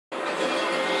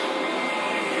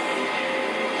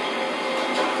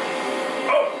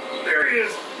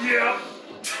Yep.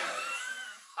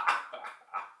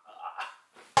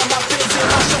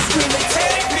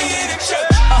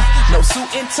 No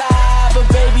suit and tie, but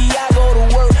baby, I go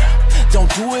to work.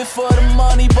 Don't do it for the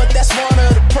money, but that's one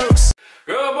of the perks.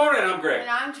 Good morning, I'm Greg. And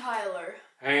I'm Tyler.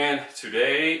 And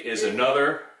today is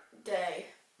another Day.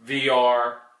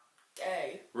 VR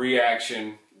Day.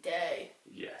 reaction. Day.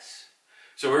 Yes.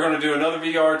 So we're going to do another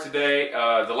VR today.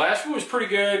 The last one was pretty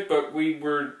good, but we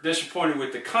were disappointed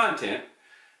with the content.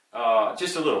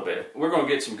 Just a little bit. We're going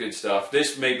to get some good stuff.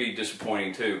 This may be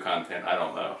disappointing too, content. I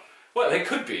don't know. Well, it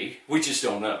could be. We just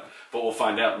don't know. But we'll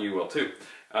find out and you will too.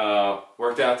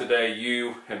 Worked out today.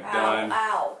 You have done...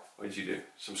 Ow. What did you do?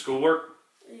 Some schoolwork?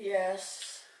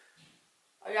 Yes.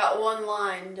 I got one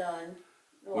line done.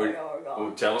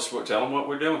 Tell them what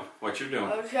we're doing. What you're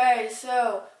doing. Okay,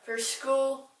 so for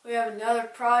school, we have another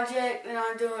project, and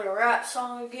I'm doing a rap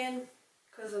song again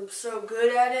because I'm so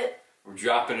good at it. We're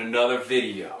dropping another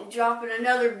video. And dropping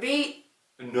another beat.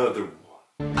 Another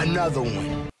one. Another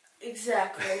one.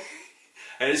 Exactly.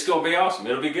 And it's going to be awesome.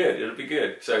 It'll be good. It'll be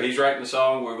good. So he's writing the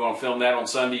song. We're going to film that on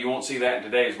Sunday. You won't see that in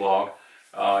today's vlog.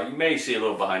 You may see a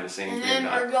little behind the scenes. And then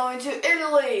we're going to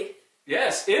Italy.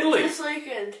 Yes, Italy. This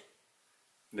weekend.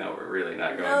 No, we're really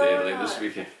not going to Italy this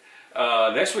weekend.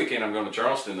 Next weekend I'm going to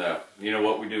Charleston though. You know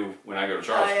what we do when I go to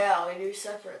Charleston? Oh yeah, we do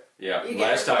separate. Yeah,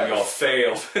 last time y'all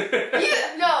failed.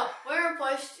 No, we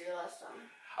replaced you last time.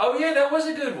 Oh yeah, that was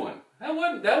a good one.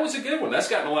 That was a good one. That's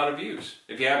gotten a lot of views.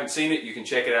 If you haven't seen it, you can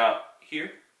check it out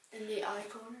here. In the eye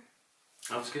corner?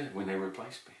 That was good when they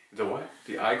replaced me. The what?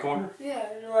 The eye corner? Yeah,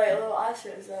 like little eye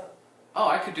shows up. Oh,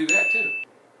 I could do that too.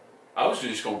 I was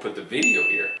just going to put the video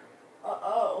here.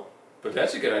 Uh-oh. But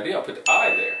that's a good idea. I'll put the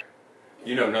eye there.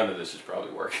 You know none of this is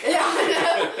probably working.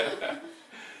 Yeah.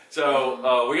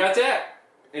 So, we got that.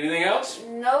 Anything else?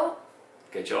 Nope.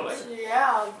 Catch y'all later. So,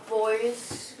 yeah,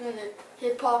 boys. Gonna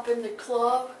hip-hop in the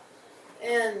club.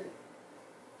 And...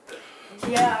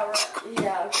 Yeah, okay,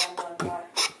 I'm done. Bye.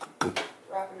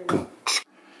 Wrapping it up.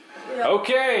 Yeah.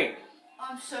 Okay.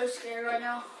 I'm so scared right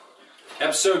now.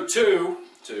 Episode 2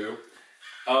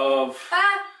 of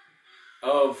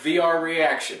VR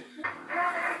reaction.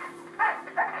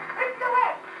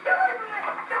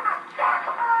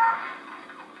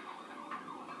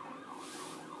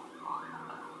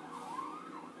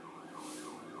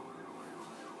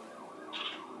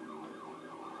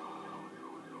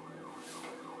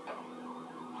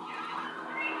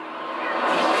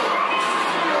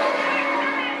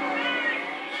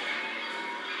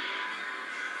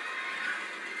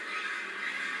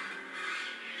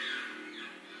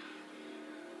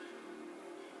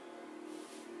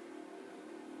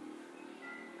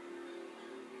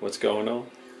 What's going on?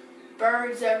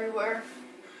 Birds everywhere.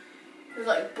 There's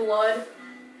like blood.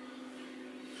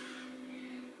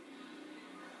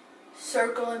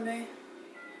 Circling me.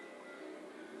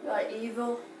 Like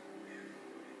evil.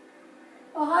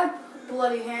 Oh, hi,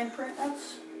 bloody handprint.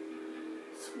 That's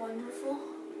wonderful.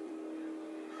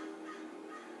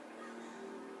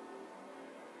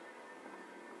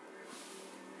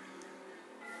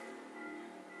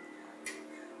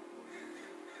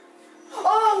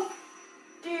 Oh,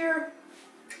 dear.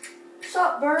 What's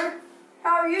up, bird?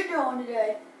 How are you doing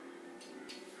today?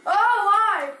 Oh,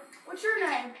 hi. What's your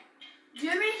name?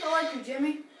 Jimmy? I like you,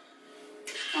 Jimmy.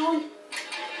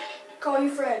 Call you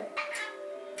Fred.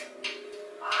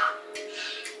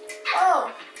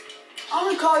 Oh, I'm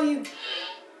gonna call you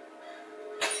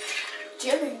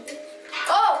Jimmy.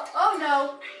 Oh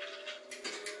no.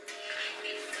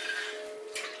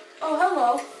 Oh,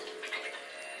 hello.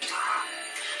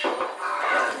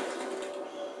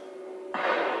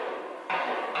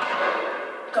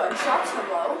 Gunshots,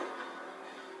 hello.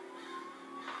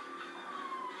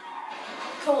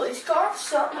 Police car,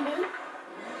 something new.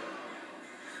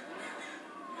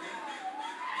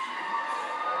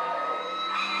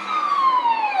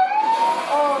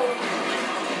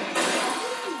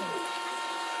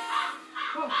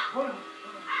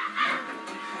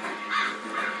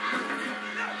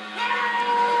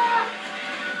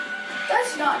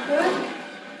 That's not good.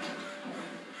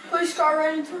 Police car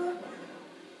ran into a car.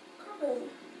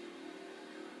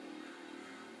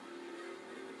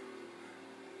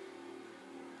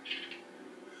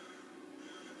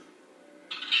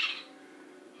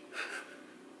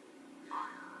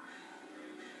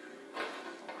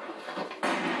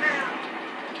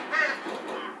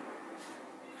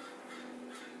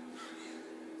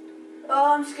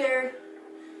 Oh, I'm scared.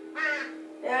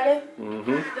 Daddy?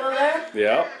 Mm-hmm. Still there?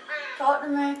 Yeah. Talk to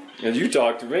me. And you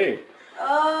talk to me.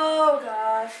 Oh,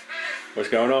 gosh. What's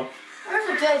going on? There's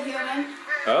a dead human.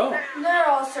 Oh. They're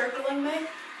all circling me.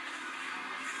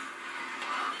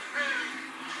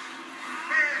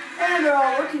 and they're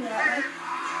all looking at me.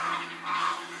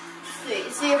 See,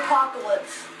 it's the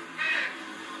apocalypse.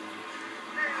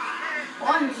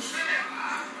 One just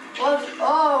was,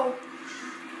 oh,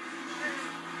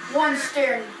 one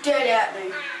staring dead at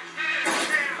me.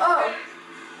 Oh.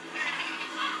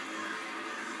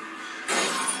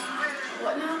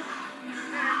 What now?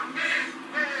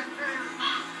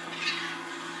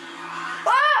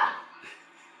 Ah!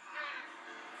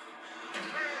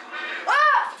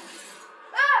 Ah!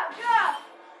 Oh, God!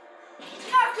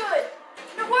 Not good!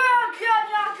 No, oh, God,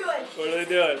 not good! What are they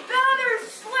doing? Now they're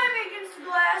slamming against the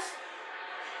glass.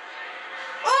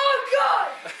 Oh, God!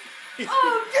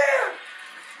 Oh, dear!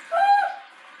 Ah!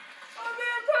 I'm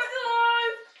being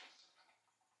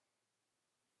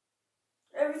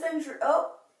paralyzed! Everything's...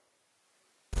 Oh.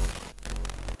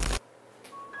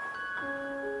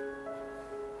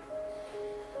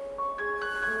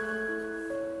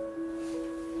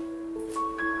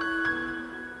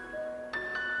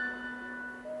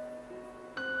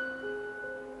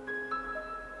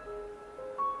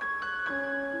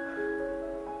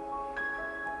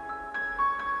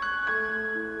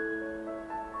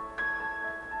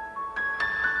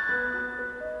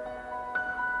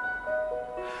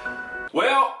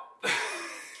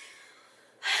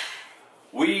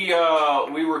 Well,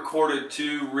 we recorded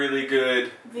 2 really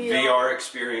good VR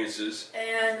experiences.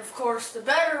 And of course, the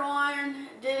better one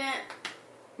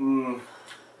didn't.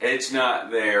 It's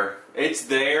not there. It's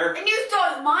there. And you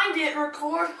thought mine didn't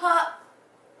record, huh?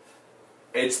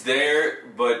 It's there,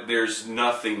 but there's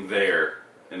nothing there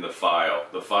in the file.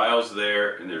 The file's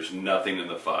there, and there's nothing in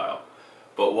the file.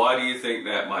 But why do you think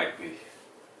that might be?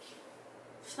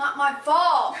 It's not my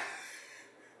fault.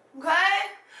 Okay?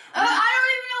 I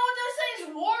don't even know what those things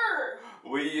were.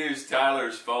 We used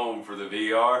Tyler's phone for the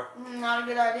VR, Not a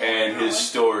good idea. and his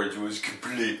storage was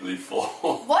completely full.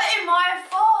 What am my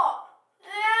fault?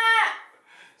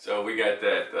 So we got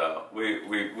that.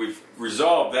 We've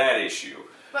resolved that issue.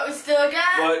 But we still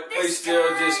got. But we this still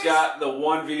guy. just got the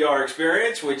 1 VR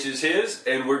experience, which is his,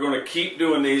 and we're going to keep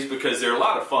doing these because they're a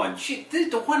lot of fun.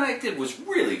 The one I did was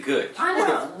really good. I You would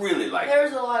know. have really liked There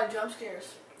it. was a lot of jump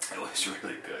scares. It was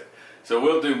really good. So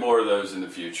we'll do more of those in the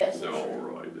future. Yes. All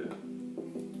right then.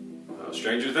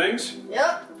 Stranger Things.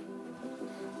 Yep.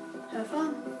 Have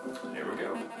fun. Here we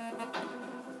go.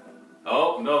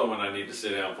 Oh, another one I need to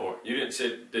sit down for. You didn't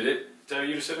sit. Did it tell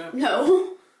you to sit down?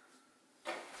 No.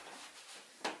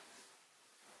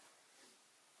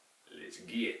 Let's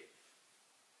get.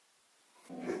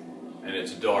 And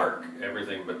it's dark.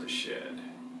 Everything but the shed.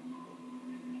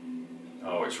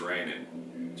 Oh, it's raining.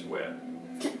 It's wet.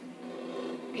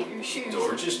 Get your shoes.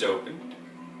 Door just opened.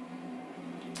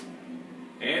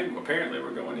 And apparently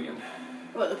we're going in.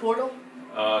 What, the portal?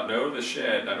 No, the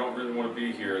shed. I don't really want to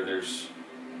be here. There's,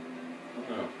 I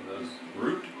don't know, those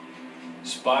root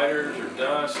spiders or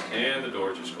dust, and the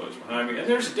door just closed behind me. And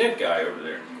there's a dead guy over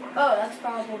there. Oh, that's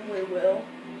probably Will.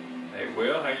 Hey,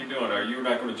 Will, how you doing? Are you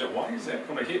not going to jump? Why is that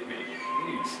going to hit me?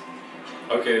 Please.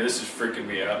 Okay, this is freaking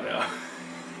me out now.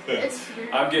 It's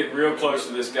weird. I'm getting real close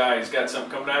to this guy. He's got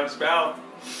something coming out of his mouth.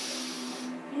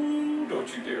 Ooh, don't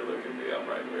you dare look at me. I'm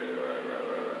right.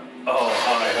 Oh,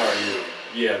 hi, how are you?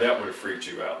 Yeah, that would have freaked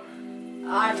you out.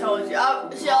 I told you.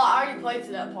 See, I already played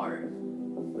through that part.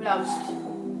 When I was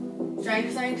Stranger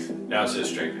Things. Now it says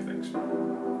Stranger Things.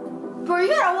 Bro, you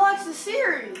gotta watch the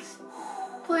series.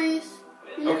 Please.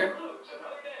 Okay.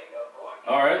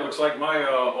 Alright, looks like my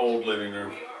old living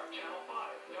room.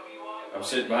 I'm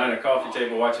sitting behind a coffee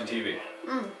table watching TV.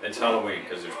 It's Halloween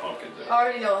because there's pumpkins in it. I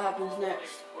already know what happens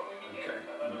next. Okay.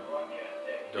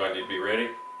 Do I need to be ready?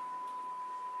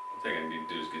 I think I need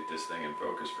to do is get this thing in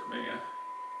focus for me, huh?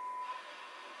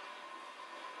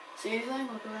 See anything?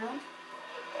 Look around.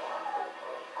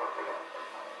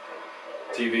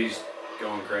 TV's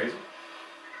going crazy.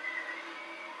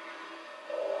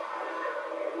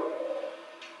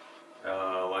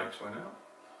 Lights went out.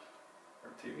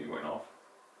 Our TV went off.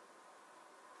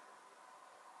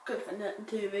 Good for nothing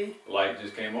TV. Light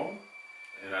just came on.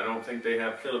 And I don't think they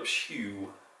have Philips Hue.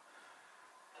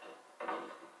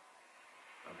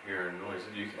 I'm hearing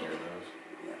noises. You can hear those.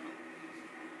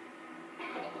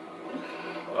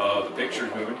 The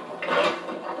picture's moving.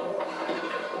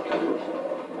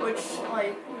 Which,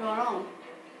 like, what's going on?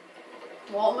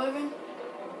 Wall moving?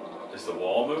 Is the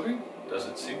wall moving?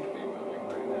 Doesn't seem to be moving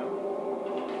right now.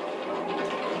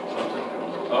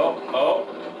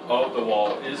 Oh, the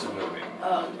wall is moving.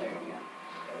 Oh, there you go.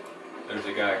 There's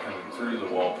a guy coming through the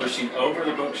wall, pushing over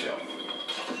the bookshelf.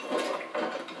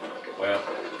 Well,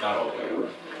 not all the way over.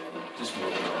 Just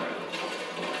moving around.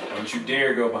 Don't you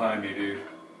dare go behind me, dude.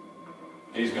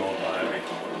 He's going behind me.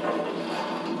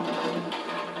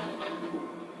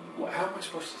 how am I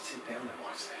supposed to sit down and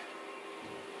watch that?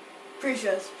 Pretty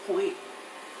sure that's the point.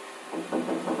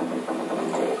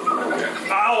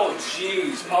 Oh,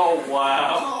 jeez. Oh,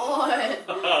 wow. What?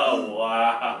 Oh,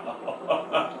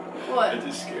 wow. What? That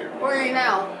just scared me. Where are you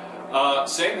now?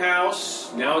 Same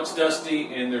house. Now it's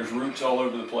dusty and there's roots all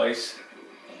over the place.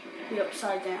 The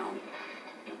upside down.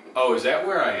 Oh, is that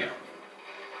where I am?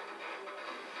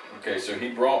 Okay, so he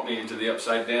brought me into the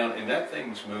upside down and that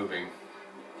thing's moving.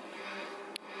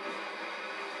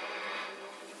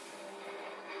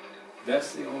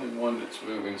 That's the only one that's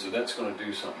moving, so that's going to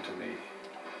do something to me.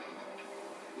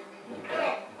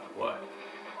 What?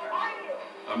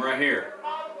 I'm right here.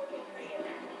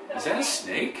 Is that a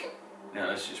snake? No,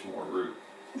 that's just more root.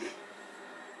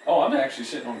 Oh, I'm actually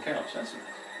sitting on the couch. That's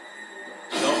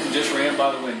something just ran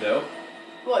by the window.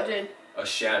 What did? A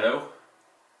shadow.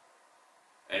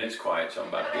 And it's quiet, so I'm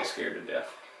about to get scared to death.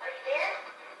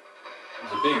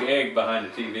 There's a big egg behind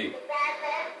the TV.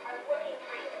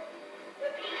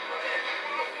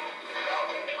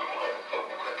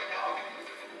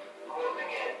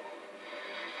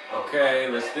 Okay,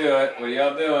 let's do it. What are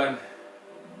y'all doing?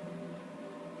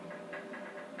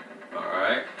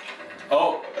 Alright.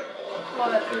 Oh!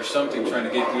 What? There's something trying to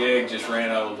get the egg, just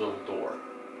ran out of the little door.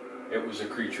 It was a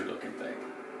creature looking thing.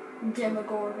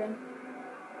 Demogorgon.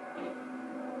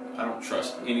 I don't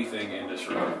trust anything in this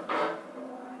room.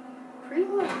 Pretty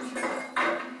much.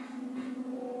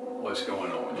 What's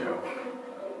going on, Joe?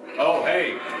 Oh,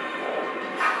 hey!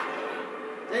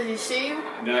 Does he see you?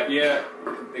 Not yet.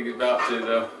 I think it's about to,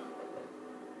 though.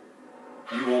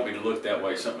 You want me to look that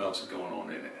way, something else is going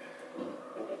on in it.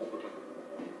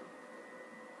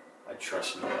 I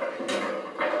trust nobody.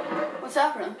 What's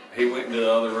happening? He went into the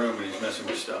other room and he's messing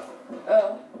with stuff.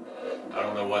 Oh. I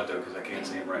don't know what though, because I can't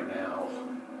see him right now.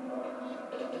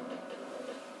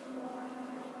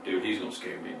 Dude, he's gonna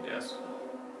scare me to death.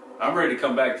 I'm ready to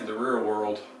come back to the real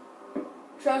world.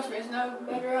 Trust me, it's no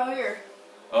better out here.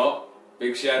 Oh,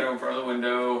 big shadow in front of the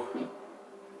window.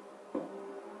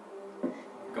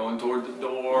 Going toward the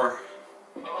door.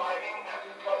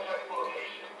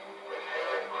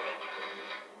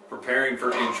 Preparing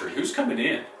for entry. Who's coming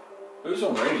in? Who's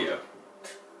on radio?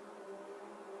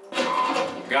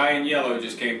 Guy in yellow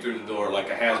just came through the door like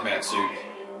a hazmat suit.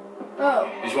 Oh.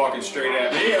 He's walking straight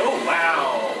at me. Oh,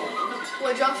 wow.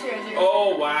 What jump scares you?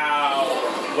 Oh, wow.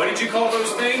 What did you call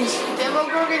those things?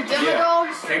 Demogorgon?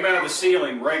 Demodogs? Came out of the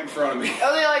ceiling right in front of me.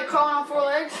 Are they like crawling on four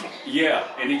legs? Yeah,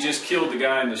 and he just killed the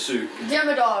guy in the suit.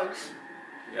 Demodogs.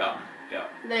 Yeah, yeah.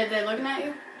 They looking at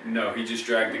you? No, he just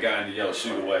dragged the guy in the yellow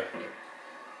suit away.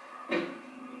 He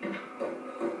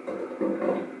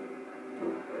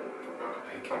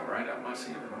came right out my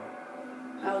ceiling.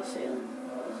 Out ceiling.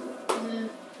 Is the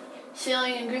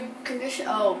ceiling in good condition?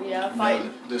 Oh, yeah, fighting.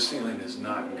 No, the ceiling is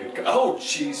not in good. Oh,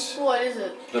 jeez. What is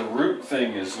it? The root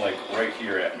thing is like right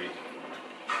here at me.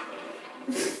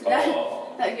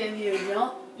 That gave you a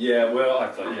jump? Yeah, well, I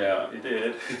thought, yeah, it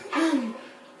did.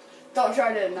 Don't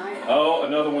try it at night. Oh,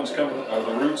 another one's coming.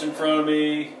 The root's in front of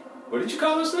me. What did you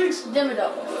call those things?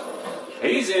 Demodogs.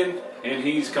 He's in, and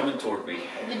he's coming toward me.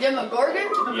 The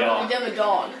Demogorgon? Yeah. The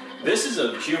Demodog. This is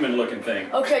a human-looking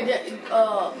thing. Okay,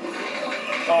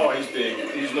 Oh, he's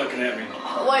big. He's looking at me.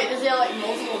 wait, does he have like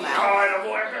multiple mouths? I don't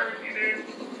like everything.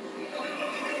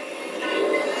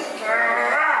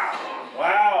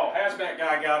 Wow, hazmat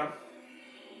guy got him.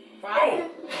 Oh,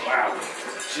 wow.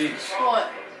 Jeez.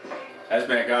 What?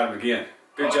 Hazmat got him again.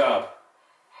 Good job.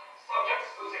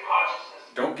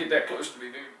 Don't get that close to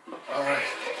me, dude. All right.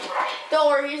 Don't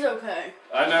worry, he's okay.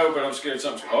 I know, but I'm scared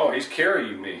something's... Oh, he's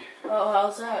carrying me. Oh,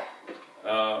 how's that?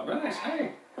 Nice.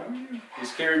 Hey, how are you?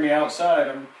 He's carrying me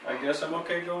outside. I guess I'm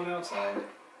okay going outside.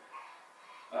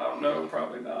 No,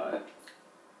 probably not.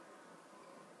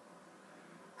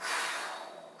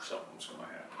 Something's going to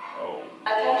happen. Oh.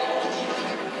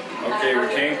 Okay, we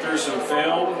came through some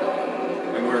film,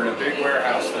 and we're in a big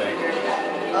warehouse thing.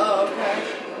 Oh,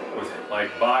 okay. With,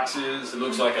 like, boxes. It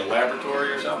looks like a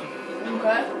laboratory or something.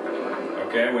 Okay.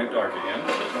 Okay, it went dark again.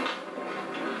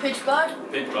 Pitch black?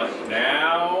 Pitch black.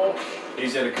 Now,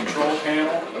 he's at a control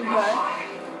panel. Okay.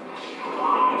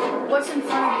 What's in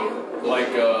front of you?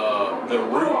 Like the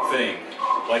root thing,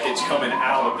 like it's coming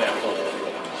out of that hole.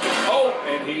 Oh,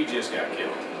 and he just got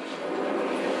killed.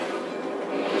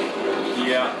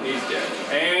 Yeah, he's dead.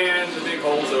 And the big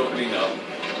hole's opening up.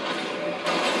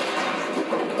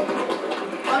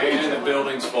 And the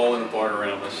building's falling apart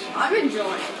around us. I'm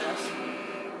enjoying this.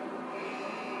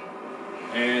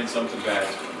 And something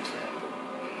bad's going to happen.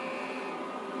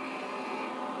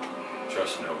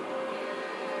 Trust no one.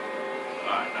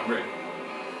 Alright, I'm ready.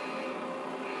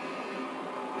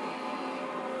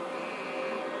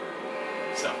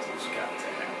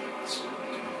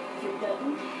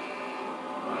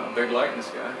 Big likeness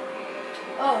guy.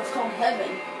 Oh, it's called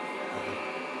Heaven.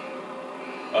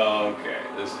 Okay,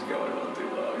 this is going on too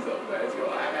long. Something's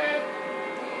going on.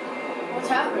 What's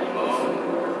happening? Oh.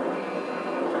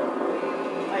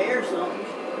 I hear something.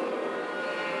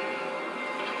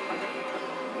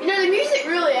 You know, the music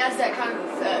really has that kind of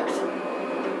effect.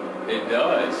 It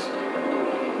does.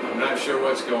 I'm not sure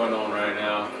what's going on right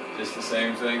now. Just the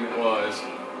same thing that was.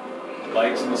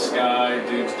 Lights in the sky,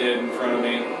 dude's dead in front of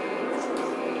me.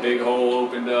 Big hole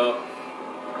opened up.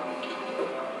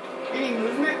 Any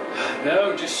movement?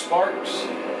 No, just sparks. I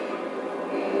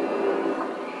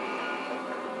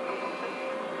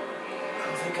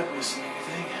don't think I'm missing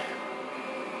anything.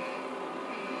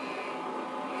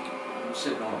 I'm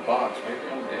sitting on a box. Maybe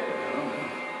I'm dead. I don't know.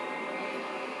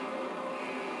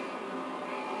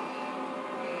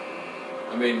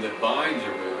 I mean, the vines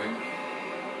are moving,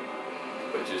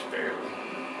 but just barely.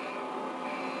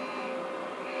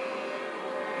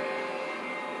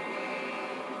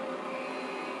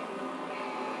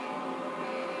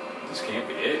 This can't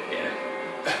be it, can it?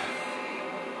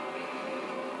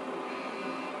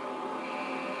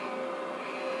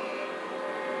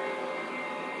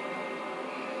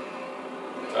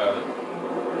 Tyler,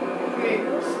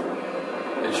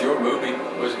 it's your movie.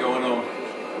 What's going on?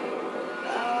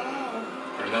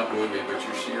 Or not movie, but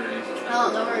your series. I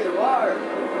don't know where you are.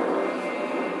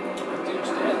 That dude's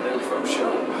dead there from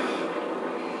show.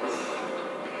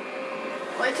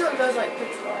 Wait till it goes like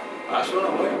pitch black. That's what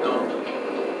I'm waiting on.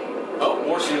 Oh,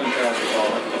 more ceiling tiles are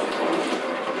falling.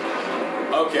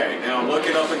 Okay, now I'm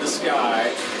looking up in the sky,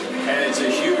 and it's a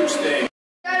huge thing.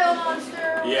 Shadow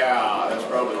monster. Yeah, that's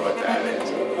probably what that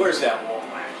is. Where's that wall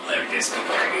at? Let me just come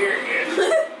right here again.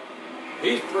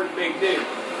 He's a pretty big dude.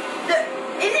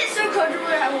 Isn't it so comfortable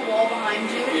to have a wall behind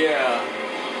you? Yeah,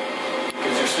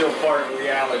 because you're still part of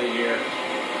reality here.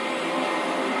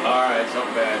 Alright,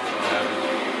 something bad's gonna happen.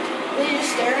 Is he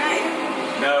just staring at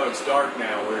you? No, it's dark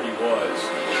now where he was.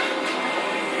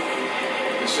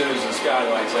 As soon as the sky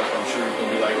lights up, I'm sure he's going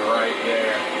to be like right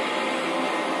there.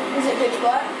 Is it pitch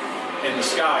black? In the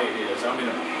sky it is. I'm in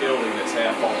a building that's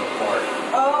half falling apart.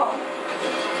 Oh.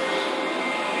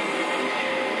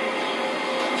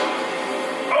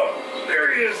 Oh, there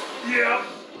he is. Yeah.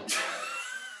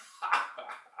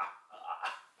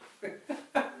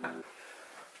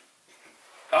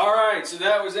 All right, so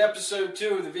that was episode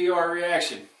 2 of the VR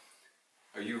reaction.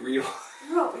 Are you real?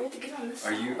 No, we have to get on this.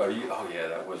 Are you? Oh yeah,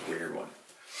 that was a weird one.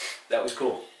 That was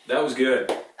cool. That was good.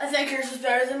 I think yours is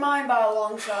better than mine by a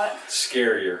long shot.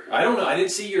 Scarier. I don't know. I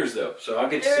didn't see yours though, so I'll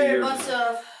get to see There are a yours. bunch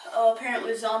of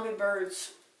apparently zombie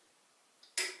birds.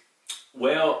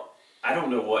 Well, I don't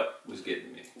know what was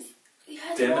getting me. You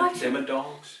had to watch it.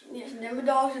 Demodogs? Yes,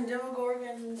 Demodogs and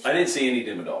Demogorgons and I didn't see any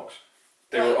Demodogs.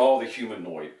 They were all the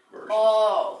humanoid versions.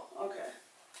 Oh, okay.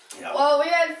 Yeah. Well, we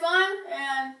had fun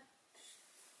and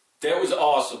That was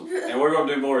awesome, and we're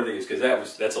gonna do more of these because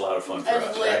that's a lot of fun for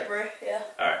us. Right? Yeah.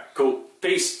 All right, cool.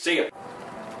 Peace. See ya.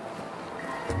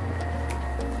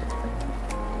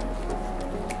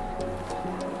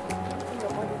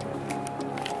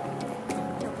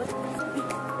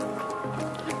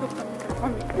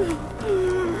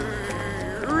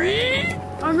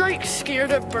 I'm like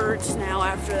scared of birds now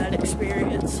after that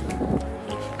experience.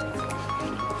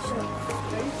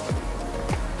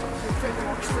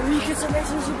 He gets a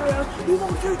message around, you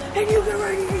walk through, and you get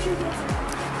ready to shoot this.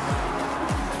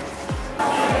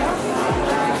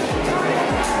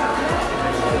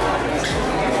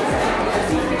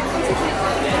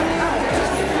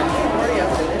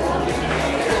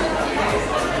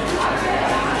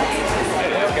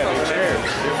 Hey, I've got new chairs.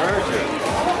 New furniture.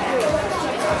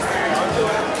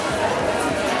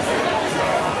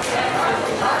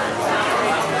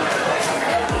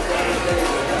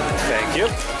 Thank you.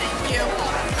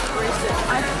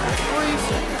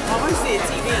 I want to see a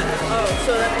TV. Oh,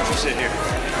 so that means You sit here.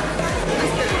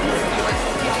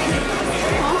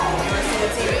 huh? The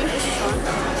TV? This is fun.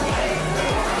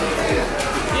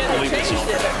 Yeah, they changed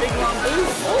it. That big long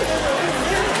booth.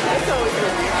 That's always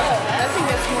really cool. I think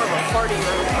that's more of a party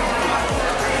room.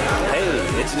 Hey,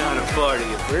 it's not a party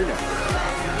if we're not.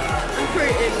 I'm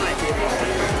pretty, it might be a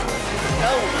party room.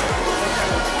 Oh.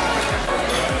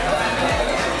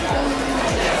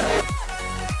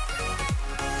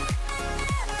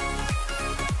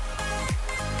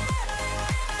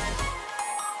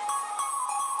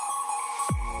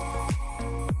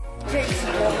 Wait,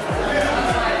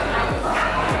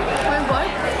 what?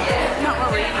 Not what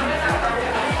we're eating.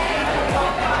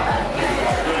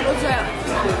 What's that?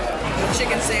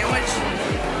 Chicken sandwich?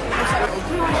 What's that?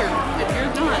 If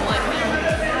you're done, let me know.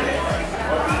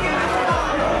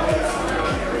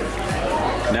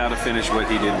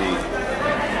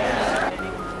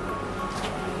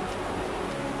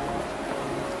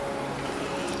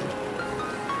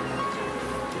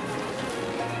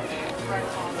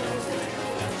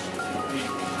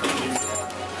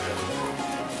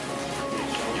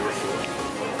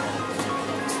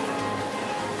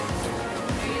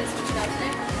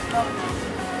 Oh no.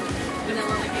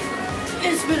 Vanilla like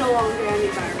It's been a long day. I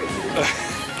need my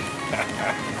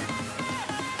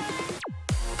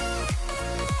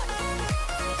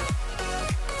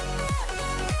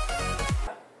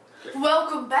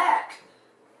Welcome back.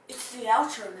 It's the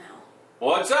outro now.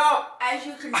 What's up? As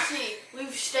you can see,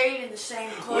 we've stayed in the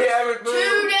same place We haven't moved.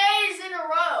 2 days in a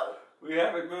row. We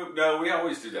haven't moved. No, we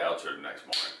always do the outro the next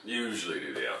morning. Usually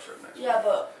do the outro the next morning. Yeah,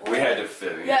 but We had to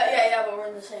fit in. Yeah, but we're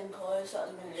in the same place. That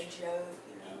was a joke,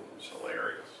 you know. It's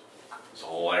hilarious. It's a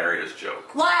hilarious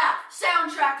joke. Laugh,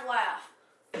 soundtrack laugh.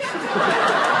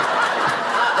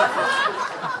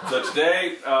 So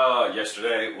today,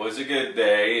 yesterday was a good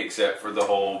day, except for the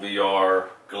whole VR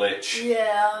glitch.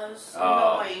 Yeah, it was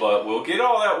annoying. But we'll get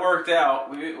all that worked out.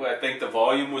 I think the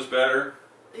volume was better.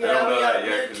 Yeah, I don't know that yeah,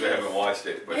 yet because we haven't watched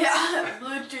it. But yeah,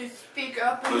 Bluetooth speaker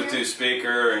up in Bluetooth here.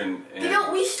 speaker and You know,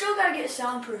 we still gotta get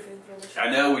soundproofing for this. I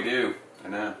know we do. I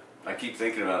know. I keep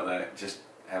thinking about that. Just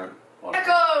haven't.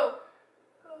 Echo!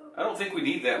 I don't think we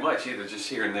need that much either, just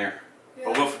here and there. Yeah.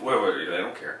 But I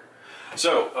don't care.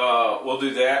 So we'll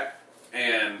do that.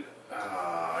 And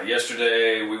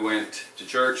yesterday we went to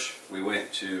church. We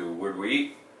went to, where did we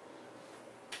eat?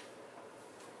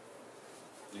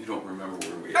 You don't remember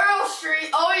where we ate? Earle Street,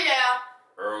 oh yeah.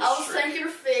 Earle I was Street. thinking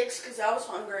of figs because I was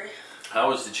hungry. How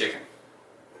was the chicken?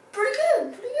 Pretty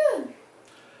good, pretty good.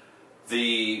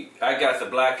 I got the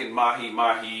blackened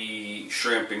mahi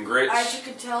shrimp and grits. As you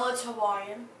can tell, it's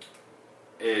Hawaiian.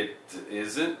 It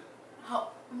isn't.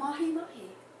 Mahi.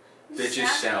 It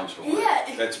just sounds Hawaiian.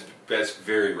 Yeah. That's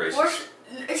very racist.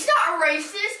 It's not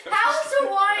racist. How is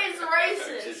Hawaiian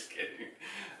racist? Just kidding.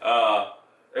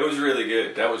 It was really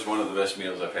good. That was one of the best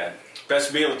meals I've had.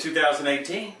 Best meal of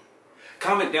 2018.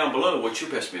 Comment down below what your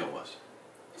best meal was.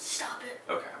 Stop it.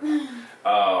 Okay.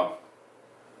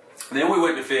 Then we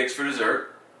went to Figs for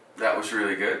dessert. That was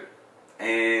really good.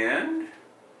 And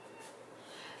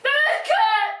Bad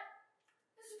cat!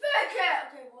 It's a bad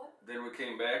cat! Okay, what? then we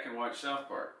came back and watched South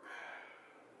Park.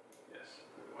 Yes,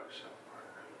 we watched South Park.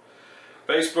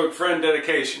 Facebook friend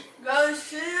dedication. Goes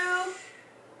to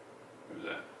Who's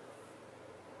that?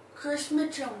 Chris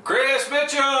Mitchell. Chris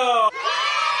Mitchell!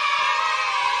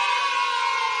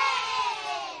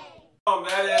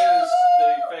 That is the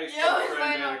Facebook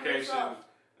friend dedication.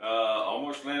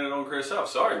 Almost landed on Chris Huff.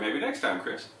 Sorry, maybe next time,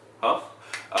 Chris. Huff.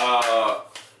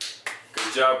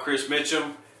 Good job, Chris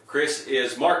Mitchum. Chris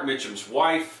is Mark Mitchum's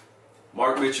wife.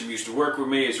 Mark Mitchum used to work with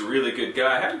me. He's a really good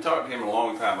guy. I haven't talked to him in a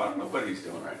long time. I don't know what he's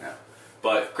doing right now.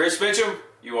 But Chris Mitchum,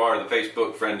 you are the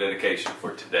Facebook friend dedication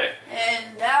for today.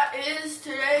 And that is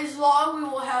today's vlog. We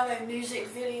will have a music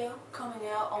video coming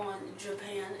out on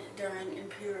Japan during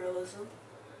imperialism.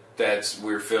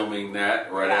 We're filming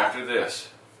that right after this.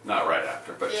 Not right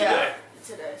after, but today.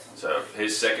 Today. So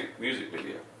his second music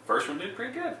video. First one did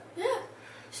pretty good. Yeah.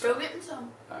 Still getting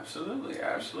some. Absolutely,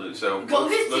 absolutely. So Go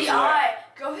hit look the for eye.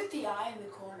 that. Go hit the eye in the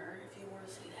corner if you want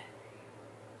to see that.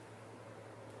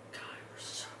 God, we're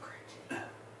so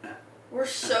cringy. We're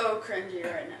so cringy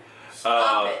right now.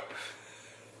 Stop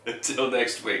it. Until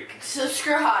next week.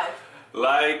 Subscribe.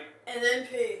 Like. And then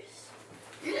peace.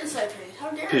 You didn't say peace. How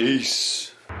dare you?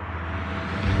 Peace.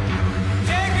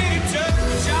 Take me to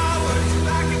church, showers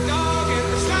like a dog in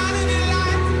the shine of your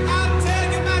light. I'll tell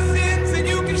you my sins and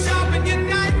you can sharpen your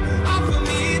knife. Offer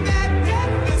me that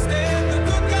death instead of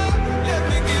the good. Let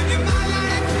me give you my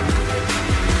life.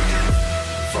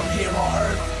 From here on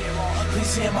earth,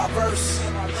 please hear my verse.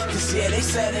 Cause yeah, they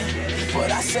said it,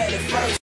 but I said it first.